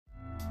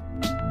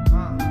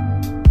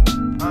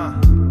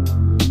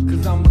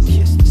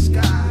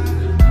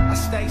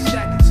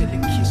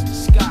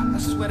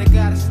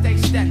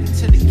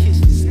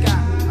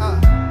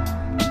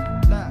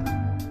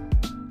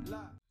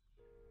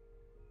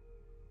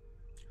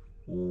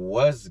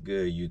What's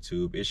good,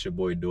 YouTube? It's your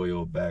boy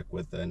Doyle back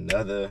with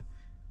another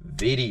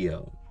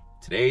video.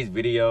 Today's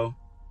video,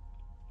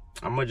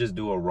 I'm gonna just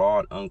do a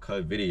raw,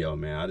 uncut video,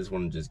 man. I just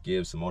want to just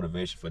give some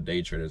motivation for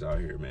day traders out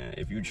here, man.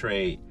 If you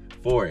trade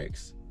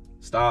forex,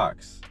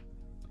 stocks,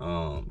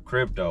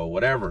 crypto,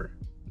 whatever,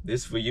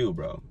 this for you,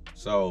 bro.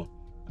 So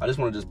I just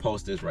want to just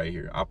post this right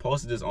here. I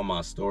posted this on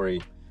my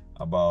story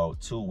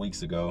about 2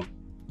 weeks ago.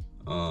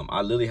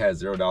 I literally had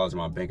 $0 in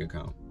my bank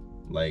account.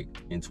 Like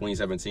in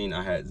 2017,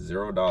 I had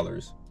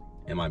 $0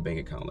 in my bank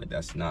account. Like,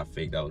 that's not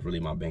fake. That was really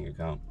my bank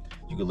account.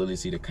 You could literally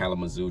see the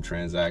Kalamazoo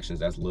transactions.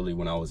 That's literally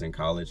when I was in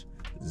college.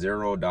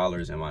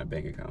 $0 in my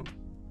bank account.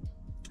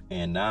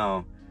 And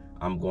now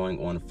I'm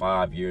going on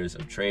 5 years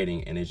of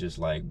trading, and it's just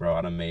like, bro,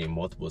 I done made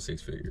multiple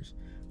six figures.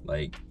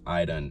 Like,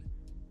 I done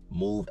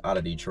moved out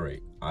of Detroit.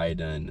 I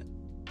done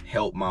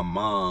help my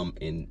mom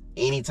in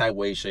any type,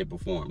 way, shape, or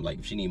form. Like,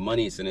 if she need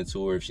money, send it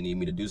to her. If she need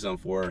me to do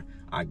something for her,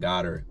 I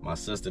got her. My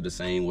sister the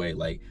same way.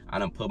 Like, I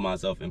done put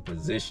myself in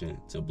position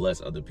to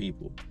bless other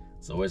people.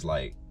 So it's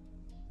like,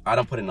 I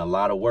done put in a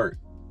lot of work.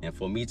 And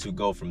for me to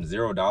go from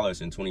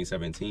 $0 in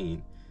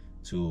 2017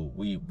 to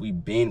we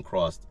been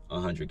crossed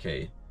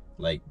 100K.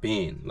 Like,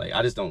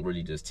 I just don't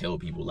really just tell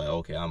people like,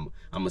 okay,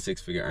 I'm a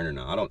six-figure earner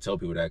now. I don't tell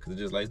people that because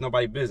it's just like, it's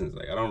nobody's business.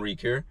 Like, I don't really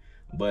care.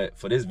 But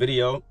for this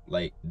video,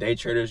 like, day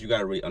traders, you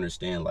gotta really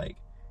understand, like,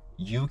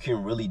 you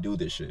can really do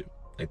this shit.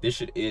 Like, this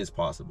shit is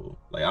possible.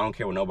 Like, I don't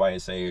care what nobody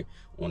say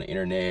on the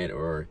internet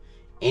or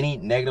any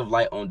negative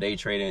light on day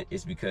trading.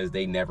 It's because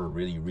they never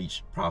really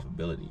reach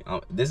profitability.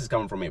 This is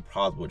coming from a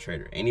profitable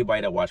trader.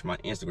 Anybody that watch my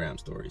Instagram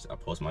stories, I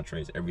post my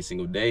trades every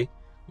single day,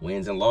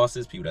 wins and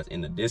losses. People that's in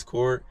the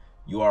Discord,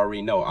 you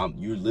already know.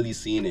 You're literally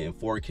seeing it in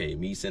 4K.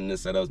 Me sending the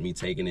setups, me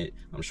taking it.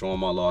 I'm showing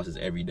my losses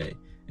every day,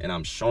 and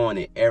I'm showing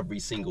it every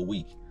single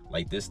week.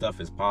 Like, this stuff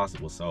is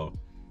possible. So,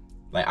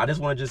 like, I just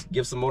want to just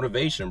give some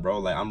motivation, bro.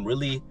 Like, I'm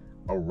really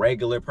a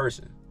regular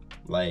person.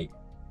 Like,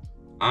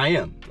 I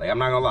am. Like, I'm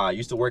not gonna lie. I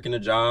used to work in a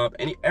job.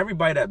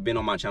 Everybody that been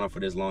on my channel for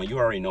this long, you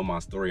already know my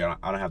story. I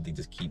don't have to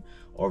just keep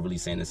overly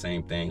saying the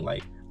same thing.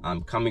 Like,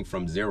 I'm coming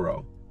from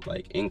zero.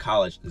 Like, in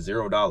college,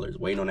 $0,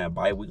 waiting on that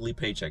bi-weekly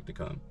paycheck to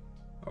come.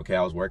 Okay,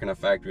 I was working a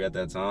factory at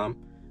that time.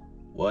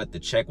 The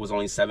check was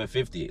only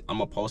 $750. I'm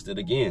gonna post it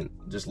again.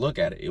 Just look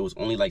at it. It was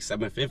only like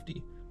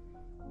 $750.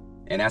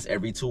 And that's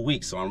every 2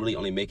 weeks. So I'm really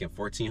only making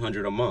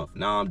 $1,400 a month.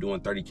 Now I'm doing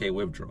 30K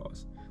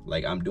withdrawals.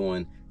 Like, I'm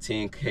doing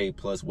 10K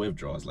plus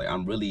withdrawals. Like,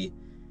 I'm really,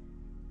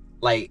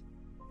 like,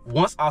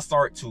 once I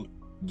start to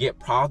get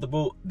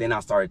profitable, then I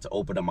started to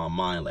open up my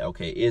mind. Like,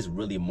 okay, it's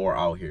really more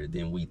out here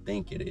than we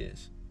think it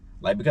is.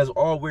 Like, because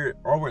all we're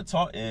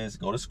taught is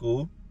go to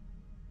school,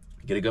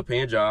 get a good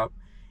paying job,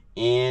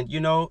 and, you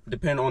know,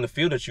 depending on the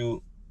field that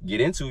you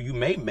get into, you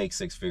may make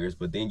six figures,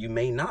 but then you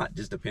may not,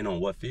 just depending on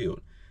what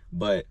field.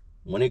 But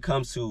when it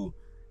comes to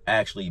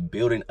actually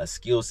building a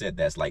skill set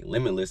that's like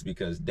limitless,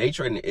 because day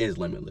trading is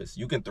limitless.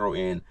 You can throw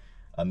in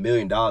 $1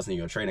 million in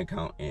your trading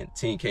account, and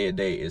 10K a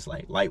day is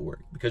like light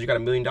work because you got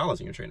 $1 million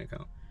in your trading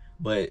account.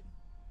 But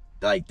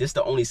like, this is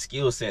the only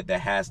skill set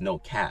that has no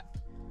cap.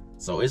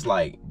 So it's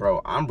like, bro,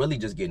 I'm really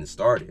just getting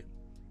started.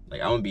 Like,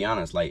 I'm gonna be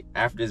honest, like,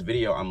 after this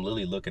video, I'm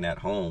literally looking at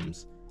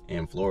homes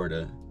in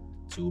Florida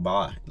to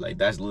buy. Like,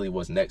 that's literally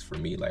what's next for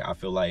me. Like, I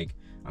feel like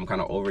I'm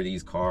kind of over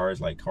these cars.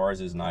 Like, cars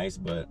is nice,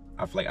 but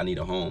I feel like I need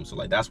a home. So,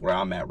 like, that's where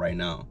I'm at right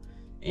now.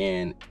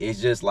 And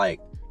it's just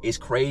like, it's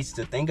crazy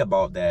to think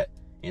about that.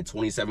 In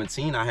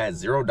 2017, I had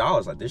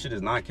 $0. Like, this shit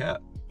is not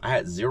capped. I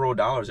had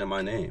 $0 in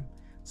my name.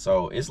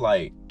 So it's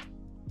like,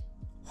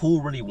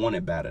 who really want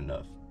it bad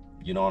enough?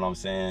 You know what I'm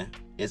saying?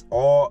 It's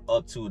all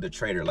up to the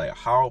trader. Like,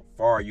 how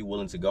far are you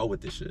willing to go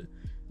with this shit?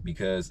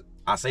 Because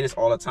I say this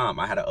all the time.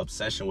 I had an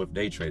obsession with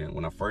day trading.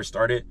 When I first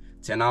started,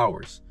 10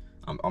 hours.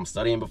 I'm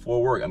studying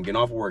before work. I'm getting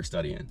off of work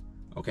studying.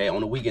 Okay,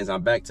 on the weekends,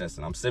 I'm back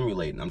testing. I'm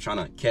simulating. I'm trying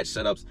to catch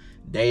setups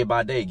day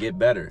by day, get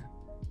better.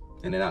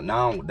 And then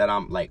now that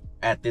I'm like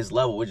at this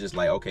level, we're just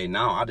like, okay,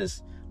 now I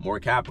just more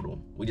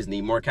capital. We just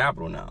need more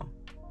capital now.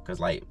 Because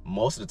like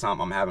most of the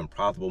time I'm having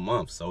profitable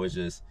months. So it's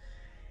just,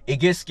 it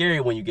gets scary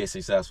when you get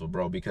successful,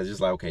 bro, because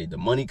it's like, okay, the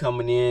money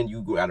coming in,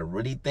 you got to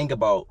really think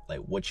about like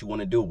what you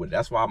want to do with it.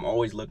 That's why I'm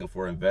always looking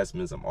for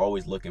investments. I'm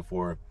always looking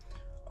for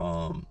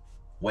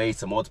ways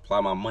to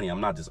multiply my money. I'm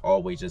not just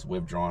always just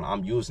withdrawing.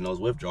 I'm using those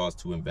withdrawals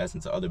to invest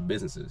into other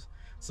businesses.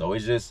 So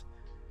it's just,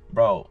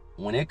 bro,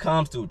 when it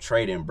comes to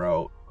trading,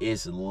 bro,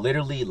 it's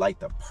literally like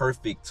the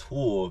perfect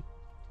tool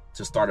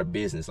to start a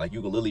business. Like, you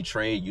can literally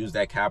trade, use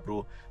that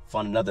capital,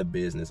 fund another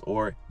business,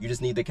 or you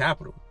just need the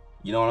capital.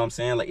 You know what I'm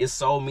saying? Like, it's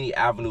so many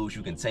avenues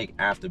you can take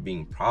after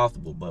being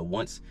profitable. But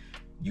once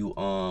you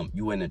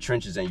in the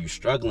trenches and you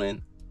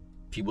struggling,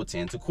 people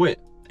tend to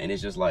quit. And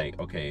it's just like,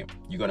 okay,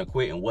 you're gonna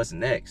quit, and what's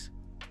next?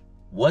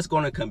 What's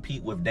going to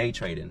compete with day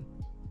trading?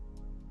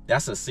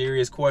 That's a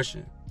serious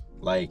question.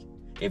 Like,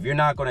 if you're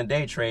not going to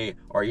day trade,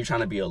 or you're trying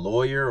to be a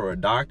lawyer or a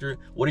doctor,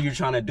 what are you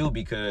trying to do?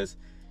 Because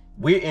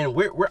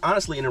we're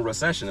honestly in a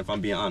recession, if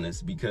I'm being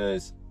honest,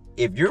 because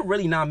if you're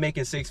really not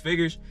making 6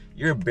 figures,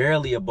 you're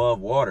barely above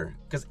water,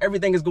 because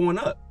everything is going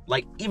up.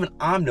 Like, even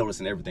I'm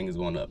noticing everything is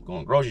going up.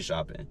 Going grocery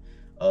shopping,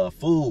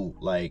 food,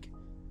 like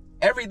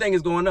everything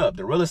is going up.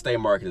 The real estate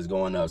market is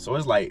going up. So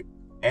it's like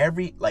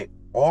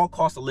all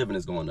cost of living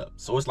is going up.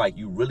 So it's like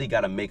you really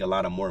got to make a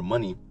lot of more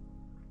money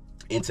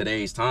in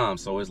today's time.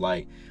 So it's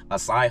like a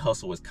side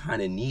hustle is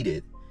kind of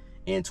needed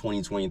in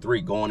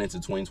 2023 going into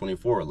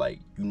 2024. Like,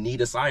 you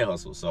need a side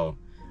hustle. So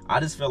I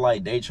just feel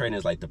like day trading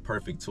is like the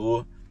perfect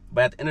tool.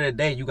 But at the end of the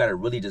day, you got to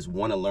really just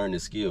want to learn the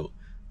skill.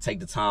 Take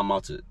the time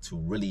out to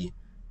really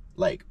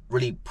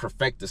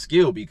perfect the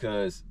skill,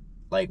 because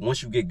like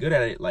once you get good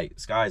at it, like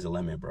sky's the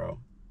limit, bro.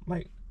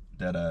 Like,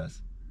 that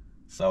ass.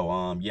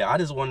 So yeah, I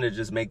just wanted to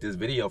just make this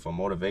video for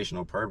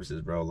motivational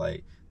purposes, bro.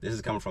 Like, this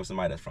is coming from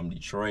somebody that's from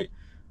Detroit.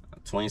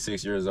 I'm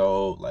 26 years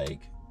old.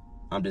 Like,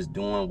 I'm just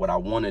doing what I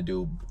want to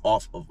do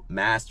off of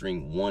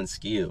mastering one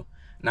skill.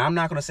 Now, I'm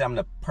not going to say I'm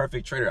the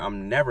perfect trader.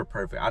 I'm never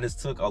perfect. I just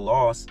took a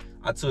loss.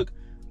 I took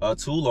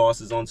 2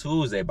 losses on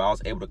Tuesday, but I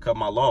was able to cut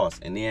my loss.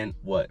 And then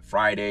what?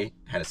 Friday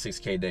had a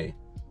 6K day.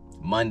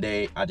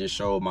 Monday, I just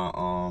showed my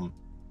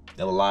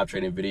the live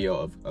trading video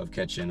of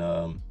catching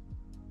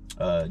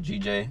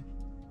GJ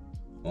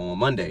on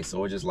Monday.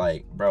 So it's just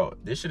like, bro,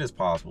 this shit is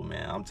possible,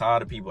 man. I'm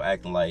tired of people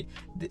acting like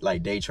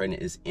day trading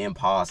is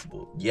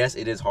impossible. Yes,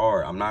 it is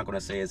hard. I'm not gonna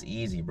say it's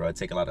easy, bro. It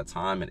take a lot of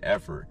time and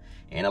effort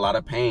and a lot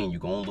of pain. You're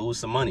gonna lose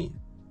some money,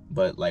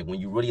 but like when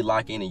you really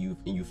lock in and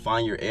you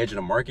find your edge in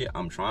the market,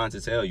 I'm trying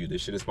to tell you,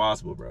 this shit is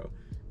possible, bro.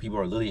 People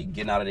are literally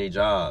getting out of their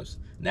jobs.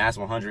 NAS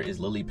 100 is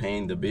literally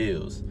paying the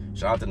bills.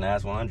 Shout out to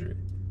NAS 100,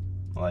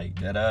 like,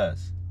 that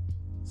ass.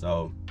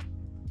 So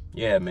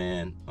yeah,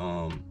 man,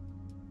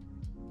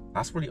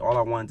 that's really all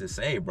I wanted to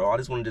say, bro. I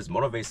just want to just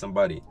motivate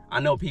somebody.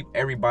 I know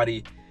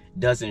everybody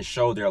doesn't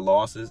show their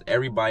losses.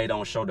 Everybody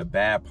don't show the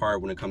bad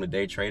part when it comes to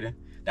day trading.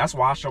 That's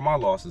why I show my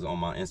losses on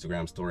my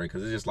Instagram story,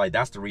 because it's just like,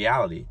 that's the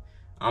reality.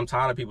 I'm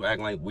tired of people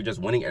acting like we're just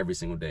winning every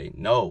single day.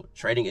 No,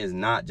 trading is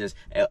not just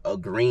a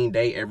green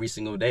day every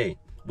single day.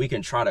 We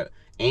can try to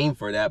aim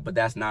for that, but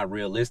that's not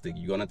realistic.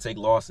 You're going to take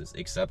losses,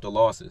 accept the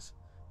losses.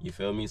 You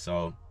feel me?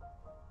 So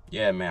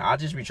yeah, man, I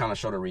just be trying to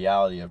show the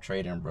reality of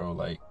trading, bro.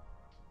 Like,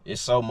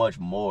 it's so much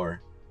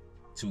more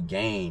to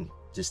gain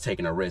just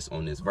taking a risk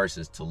on this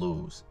versus to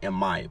lose, in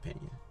my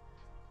opinion.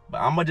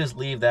 But I'm gonna just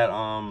leave that,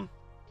 I'm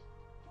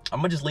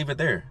gonna just leave it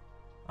there.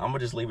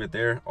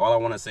 All I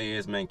want to say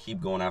is, man, keep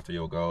going after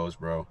your goals,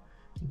 bro.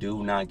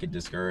 Do not get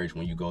discouraged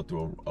when you go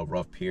through a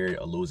rough period,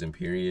 a losing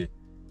period,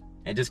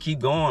 and just keep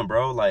going,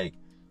 bro. Like,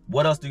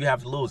 what else do you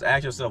have to lose?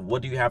 Ask yourself,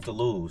 what do you have to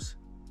lose?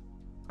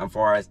 As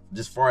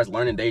far as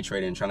learning day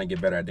trading and trying to get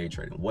better at day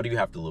trading, what do you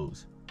have to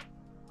lose?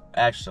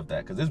 Ask yourself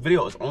that, because this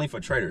video is only for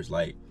traders.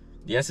 Like,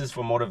 yes, it's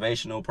for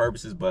motivational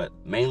purposes, but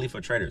mainly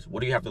for traders.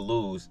 What do you have to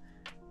lose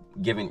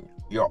giving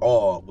your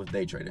all with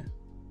day trading?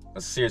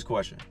 That's a serious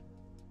question.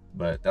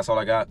 But that's all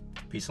I got.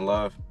 Peace and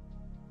love.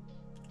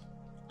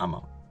 I'm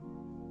out.